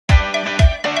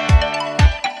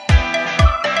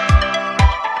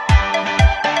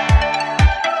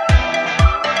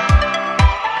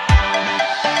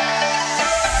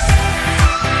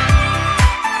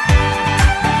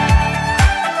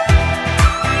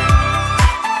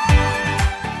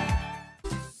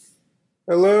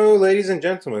ladies and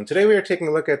gentlemen. Today we are taking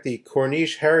a look at the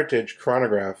Corniche Heritage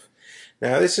Chronograph.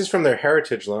 Now this is from their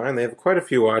Heritage line. They have quite a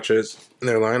few watches in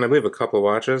their line. I believe a couple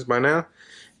watches by now.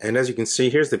 And as you can see,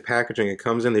 here's the packaging it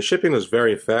comes in. The shipping was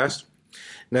very fast.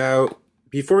 Now,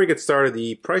 before we get started,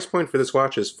 the price point for this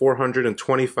watch is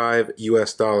 $425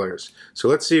 US. So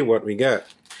let's see what we get.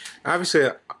 Obviously,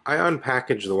 I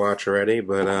unpackaged the watch already,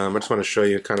 but I just want to show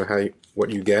you kind of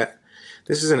what you get.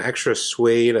 This is an extra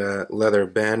suede leather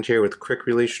band here with quick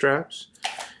release straps.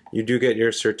 You do get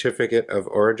your certificate of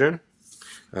origin,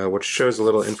 which shows a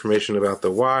little information about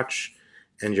the watch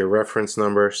and your reference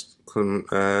number.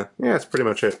 Yeah, that's pretty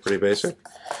much it, pretty basic.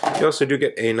 You also do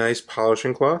get a nice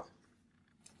polishing cloth.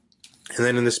 And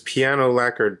then in this piano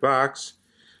lacquered box,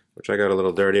 which I got a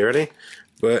little dirty already,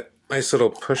 but nice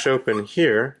little push open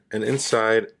here, and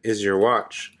inside is your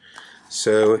watch.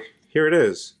 So here it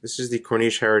is. This is the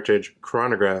Corniche Heritage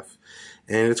Chronograph.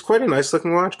 And it's quite a nice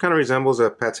looking watch. Kind of resembles a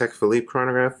Patek Philippe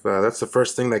chronograph. That's the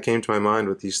first thing that came to my mind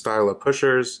with the style of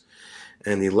pushers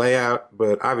and the layout.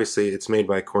 But obviously it's made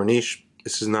by Corniche.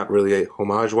 This is not really a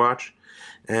homage watch.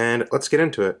 And let's get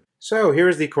into it. So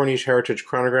here's the Corniche Heritage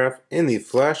Chronograph in the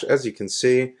flesh. As you can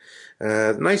see,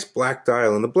 nice black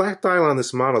dial. And the black dial on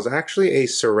this model is actually a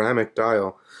ceramic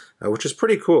dial, which is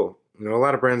pretty cool. You know, a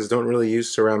lot of brands don't really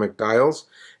use ceramic dials,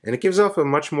 and it gives off a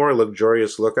much more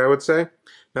luxurious look, I would say.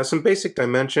 Now, some basic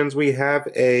dimensions. We have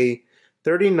a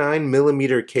 39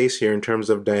 millimeter case here in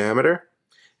terms of diameter.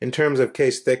 In terms of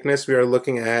case thickness, we are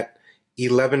looking at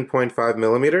 11.5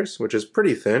 millimeters, which is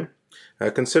pretty thin,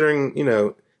 considering, you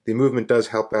know, the movement does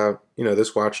help out, you know,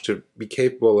 this watch to be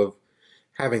capable of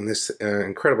having this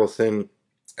incredible thin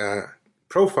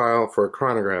profile for a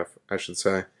chronograph, I should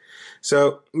say.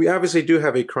 So we obviously do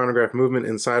have a chronograph movement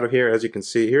inside of here. As you can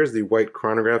see, here's the white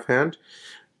chronograph hand.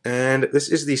 And this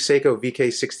is the Seiko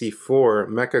VK64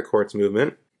 Mecha Quartz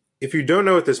movement. If you don't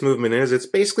know what this movement is, it's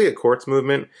basically a quartz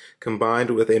movement combined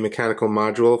with a mechanical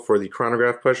module for the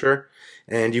chronograph pusher.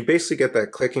 And you basically get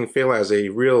that clicking feel as a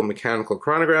real mechanical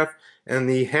chronograph. And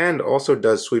the hand also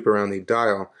does sweep around the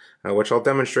dial, which I'll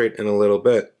demonstrate in a little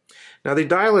bit. Now the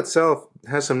dial itself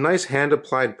has some nice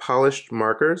hand-applied polished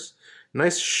markers.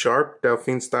 Nice sharp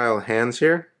Delphine style hands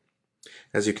here,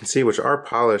 as you can see, which are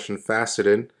polished and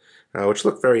faceted, which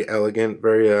look very elegant,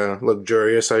 very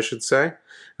luxurious, I should say.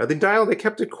 The dial, they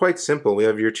kept it quite simple. We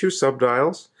have your two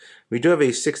sub-dials. We do have a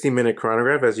 60-minute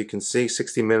chronograph, as you can see,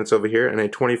 60 minutes over here, and a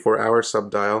 24-hour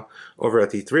sub-dial over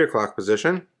at the 3 o'clock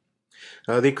position.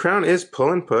 The crown is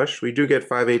pull and push. We do get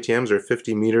 5 ATMs or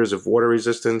 50 meters of water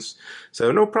resistance,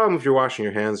 so no problem if you're washing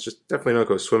your hands. Just definitely don't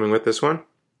go swimming with this one.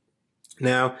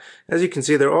 Now, as you can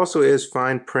see, there also is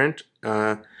fine print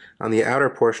on the outer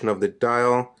portion of the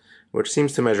dial, which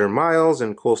seems to measure miles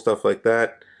and cool stuff like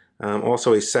that.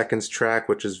 Also a seconds track,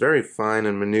 which is very fine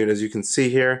and minute, as you can see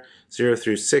here, 0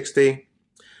 through 60.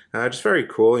 Just very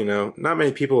cool, you know. Not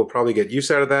many people will probably get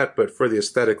use out of that, but for the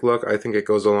aesthetic look, I think it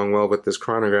goes along well with this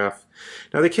chronograph.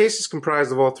 Now, the case is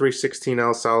comprised of all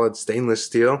 316L solid stainless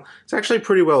steel. It's actually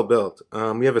pretty well built.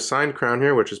 We have a signed crown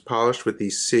here, which is polished with the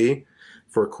C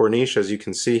for Corniche, as you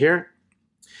can see here.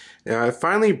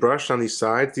 Finely brushed on these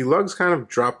sides. The lugs kind of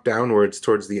drop downwards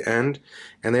towards the end,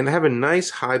 and then have a nice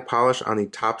high polish on the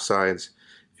top sides.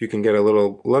 If you can get a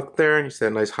little look there, you see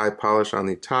that nice high polish on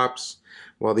the tops,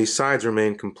 while these sides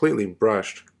remain completely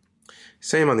brushed.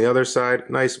 Same on the other side,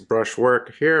 nice brush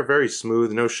work here, very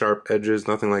smooth, no sharp edges,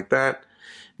 nothing like that.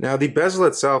 Now the bezel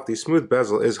itself, the smooth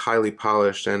bezel, is highly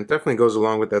polished and definitely goes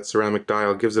along with that ceramic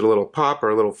dial, gives it a little pop or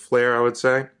a little flair, I would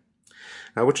say.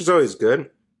 Which is always good.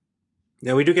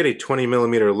 Now we do get a 20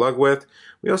 millimeter lug width.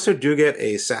 We also do get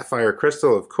a sapphire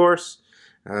crystal, of course,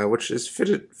 which is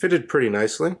fitted pretty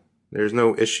nicely. There's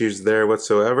no issues there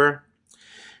whatsoever.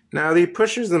 Now the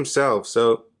pushers themselves,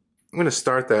 so I'm going to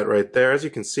start that right there. As you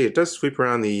can see, it does sweep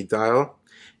around the dial,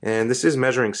 and this is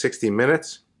measuring 60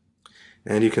 minutes.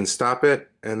 And you can stop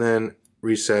it and then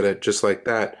reset it just like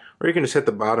that. Or you can just hit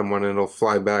the bottom one and it'll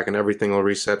fly back and everything will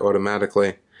reset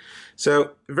automatically.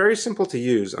 So, very simple to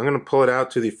use. I'm going to pull it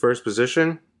out to the first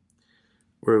position,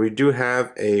 where we do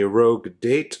have a rogue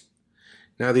date.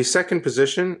 Now the second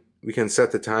position, we can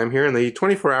set the time here, and the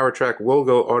 24-hour track will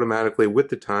go automatically with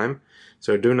the time,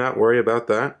 so do not worry about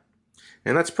that.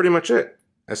 And that's pretty much it.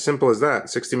 As simple as that.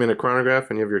 60-minute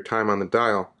chronograph, and you have your time on the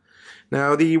dial.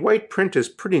 Now the white print is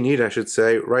pretty neat, I should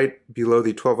say, right below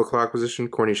the 12 o'clock position,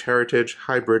 Corniche Heritage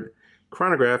Hybrid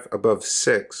Chronograph above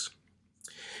 6.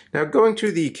 Now going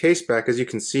to the case back, as you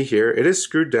can see here, it is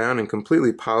screwed down and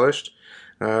completely polished.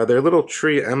 Their little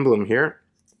tree emblem here,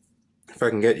 if I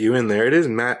can get you in there, it is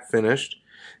matte finished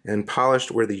and polished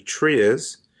where the tree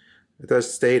is. It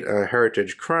does state a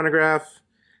Heritage Chronograph,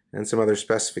 and some other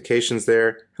specifications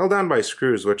there, held down by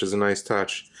screws, which is a nice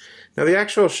touch. Now the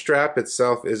actual strap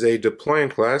itself is a deploying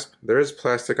clasp. There is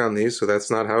plastic on these, so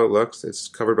that's not how it looks. It's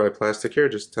covered by plastic here,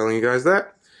 just telling you guys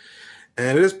that.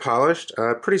 And it is polished.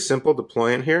 Pretty simple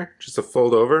deployant here, just a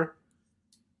fold over,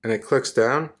 and it clicks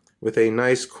down with a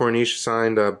nice Corniche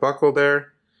signed buckle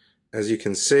there, as you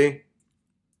can see.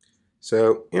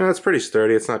 So, you know, it's pretty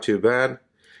sturdy, it's not too bad.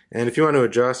 And if you want to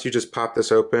adjust, you just pop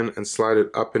this open and slide it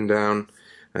up and down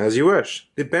as you wish.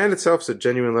 The band itself is a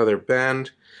genuine leather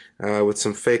band with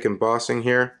some fake embossing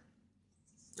here.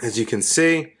 As you can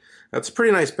see, it's a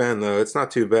pretty nice band though. It's not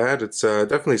too bad. It's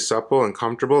definitely supple and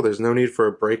comfortable. There's no need for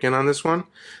a break-in on this one.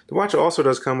 The watch also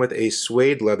does come with a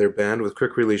suede leather band with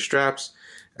quick release straps,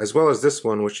 as well as this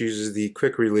one, which uses the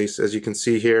quick release, as you can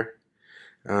see here.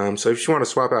 So if you want to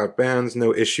swap out bands,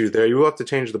 no issue there. You will have to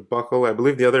change the buckle. I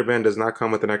believe the other band does not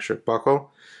come with an extra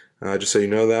buckle, just so you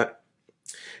know that.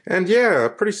 And yeah, a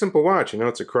pretty simple watch. You know,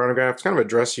 it's a chronograph. It's kind of a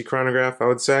dressy chronograph, I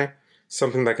would say.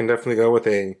 Something that can definitely go with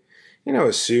a, you know,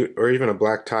 a suit or even a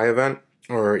black tie event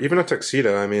or even a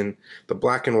tuxedo. I mean, the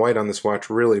black and white on this watch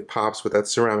really pops with that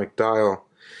ceramic dial.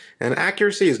 And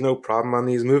accuracy is no problem on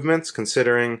these movements,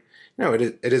 considering, you know,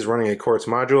 it is running a quartz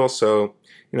module, so,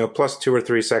 you know, plus 2 or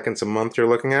 3 seconds a month you're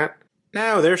looking at.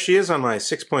 Now, there she is on my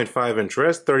 6.5-inch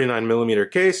wrist,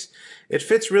 39mm case. It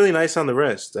fits really nice on the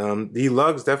wrist. The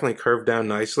lugs definitely curve down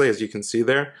nicely, as you can see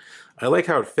there. I like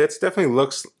how it fits. Definitely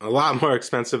looks a lot more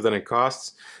expensive than it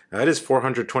costs. It is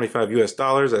 $425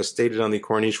 US, as stated on the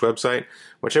Corniche website,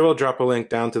 which I will drop a link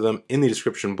down to them in the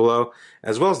description below,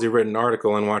 as well as the written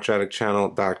article on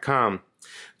watchaddictchannel.com.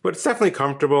 But it's definitely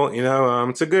comfortable, you know,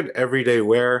 it's a good everyday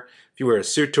wear if you wear a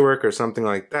suit to work or something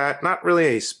like that. Not really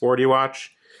a sporty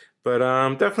watch, but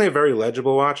definitely a very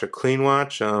legible watch, a clean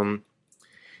watch.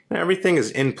 Everything is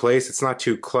in place, it's not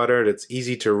too cluttered, it's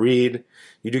easy to read.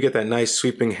 You do get that nice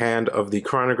sweeping hand of the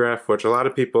chronograph, which a lot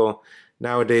of people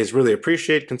nowadays really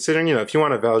appreciate, considering, you know, if you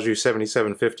want a Valjoux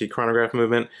 7750 chronograph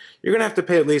movement, you're going to have to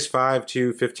pay at least $500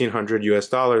 to $1,500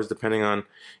 US, depending on,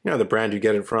 you know, the brand you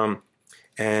get it from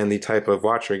and the type of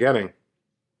watch you're getting.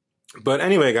 But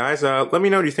anyway, guys, let me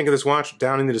know what you think of this watch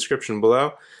down in the description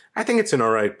below. I think it's an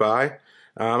alright buy.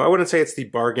 I wouldn't say it's the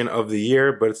bargain of the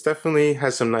year, but it definitely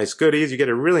has some nice goodies. You get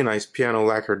a really nice piano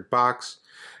lacquered box.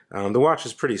 The watch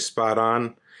is pretty spot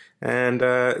on, and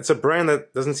it's a brand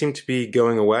that doesn't seem to be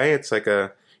going away. It's like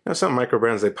a, you know, some micro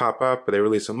brands, they pop up, but they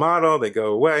release a model, they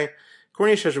go away.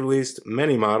 Corniche has released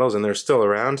many models, and they're still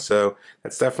around, so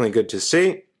that's definitely good to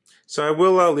see. So I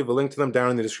will leave a link to them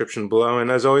down in the description below, and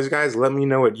as always, guys, let me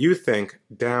know what you think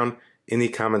down in the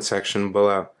comment section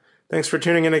below. Thanks for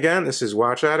tuning in again. This is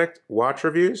Watch Addict Watch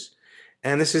Reviews,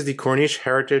 and this is the Corniche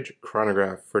Heritage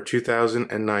Chronograph for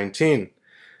 2019.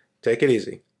 Take it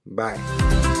easy. Bye.